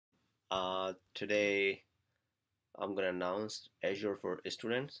Today I'm going to announce Azure for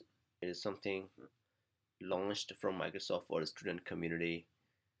students. It is something launched from Microsoft for the student community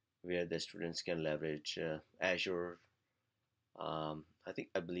where the students can leverage Azure. I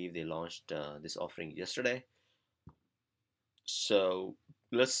believe they launched this offering yesterday. So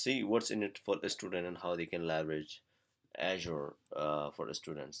let's see what's in it for the student and how they can leverage Azure for the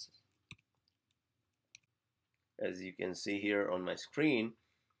students. As you can see here on my screen,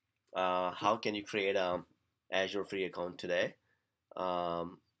 how can you create a Azure free account today?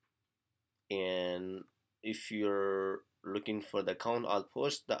 Um, and if you're looking for the account, I'll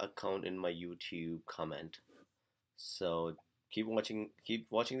post the account in my YouTube comment. So keep watching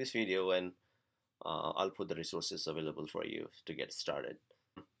this video, and I'll put the resources available for you to get started.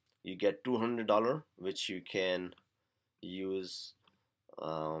 You get $200 which you can use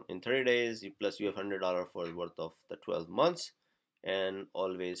in 30 days. Plus you have $100 for the worth of the 12 months, and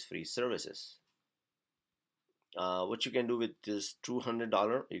always free services. What you can do with this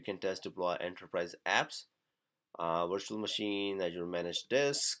 $200, you can test deploy enterprise apps, virtual machine, Azure managed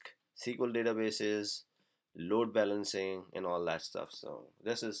disk, SQL databases, load balancing, and all that stuff. So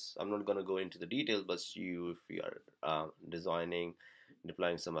I'm not going to go into the details, but if you are designing,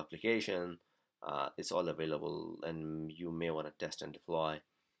 deploying some application, it's all available, and you may want to test and deploy.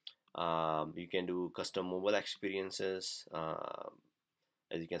 You can do custom mobile experiences,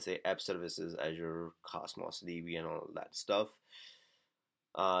 as you can say, app services, Azure, Cosmos DB, and all that stuff.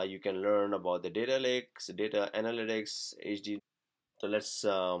 You can learn about the data lakes, data analytics, HD. So let's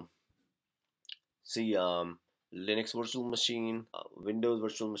see Linux virtual machine, Windows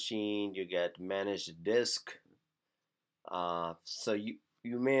virtual machine. You get managed disk. So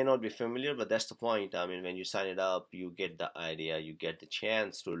you may not be familiar, but that's the point. I mean, when you sign it up, you get the idea, you get the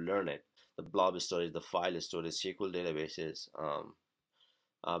chance to learn it. The blob storage, the file storage, SQL databases,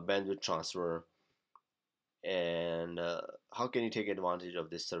 bandwidth transfer, and how can you take advantage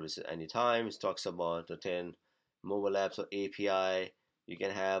of this service at any time. It talks about the 10 mobile apps or API. You can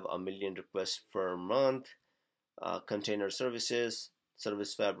have 1 million requests per month, container services,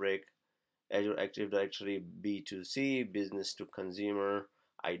 service fabric, Azure Active Directory, B2C, business to consumer,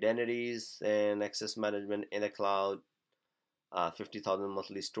 identities and access management in a cloud, 50,000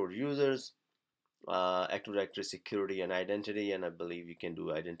 monthly stored users, Active Directory security and identity, and I believe you can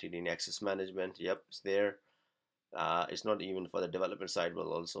do identity and access management. Yep, it's there. It's not even for the development side, but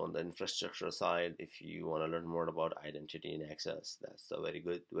also on the infrastructure side. If you want to learn more about identity and access, that's a very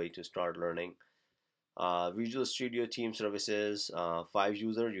good way to start learning. Visual Studio Team Services, 5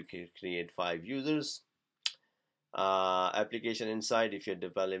 users, you can create 5 users. Application Insight, if you're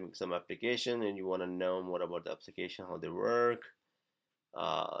developing some application and you want to know more about the application, how they work,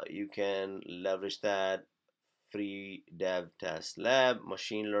 you can leverage that. Free Dev Test Lab,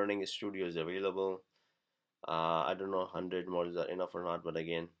 Machine Learning Studio is available. I don't know 100 modules are enough or not, but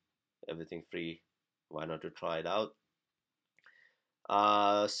again, everything free. Why not to try it out?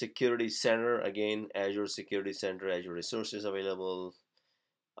 Security Center, again, Azure Security Center, Azure resources available.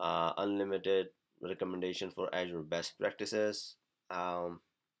 Unlimited recommendation for Azure best practices.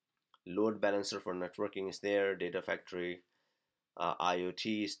 Load balancer for networking is there. Data Factory,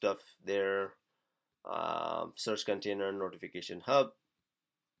 IoT stuff there. Search container, notification hub.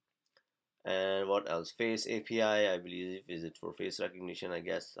 And what else? Face API, I believe, is it for face recognition? I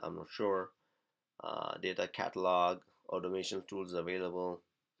guess, I'm not sure. Data catalog, automation tools available.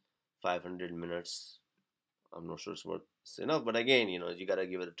 500 minutes. I'm not sure it's enough, but again, you gotta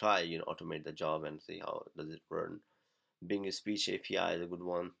give it a try. Automate the job and see how does it run. Bing speech API is a good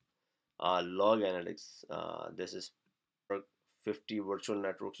one. Log analytics. This is 50 virtual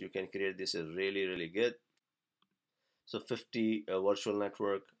networks you can create. This is really really good. So 50 virtual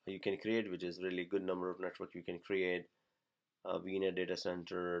network you can create, which is really good number of network you can create. VNet data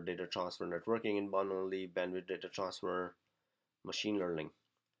center, data transfer, networking inbound only, bandwidth data transfer, machine learning.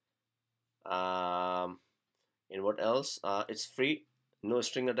 And what else? It's free, no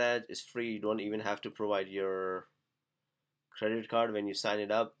string attached. It's free. You don't even have to provide your credit card when you sign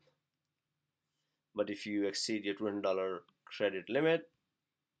it up. But if you exceed your $200 credit limit,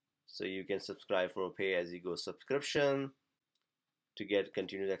 so you can subscribe for a pay-as-you-go subscription to get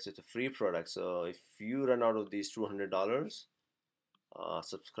continuous access to free products. So if you run out of these $200,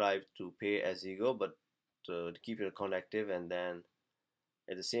 subscribe to pay-as-you-go, but to keep your account active, and then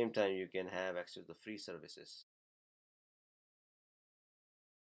at the same time you can have access to free services.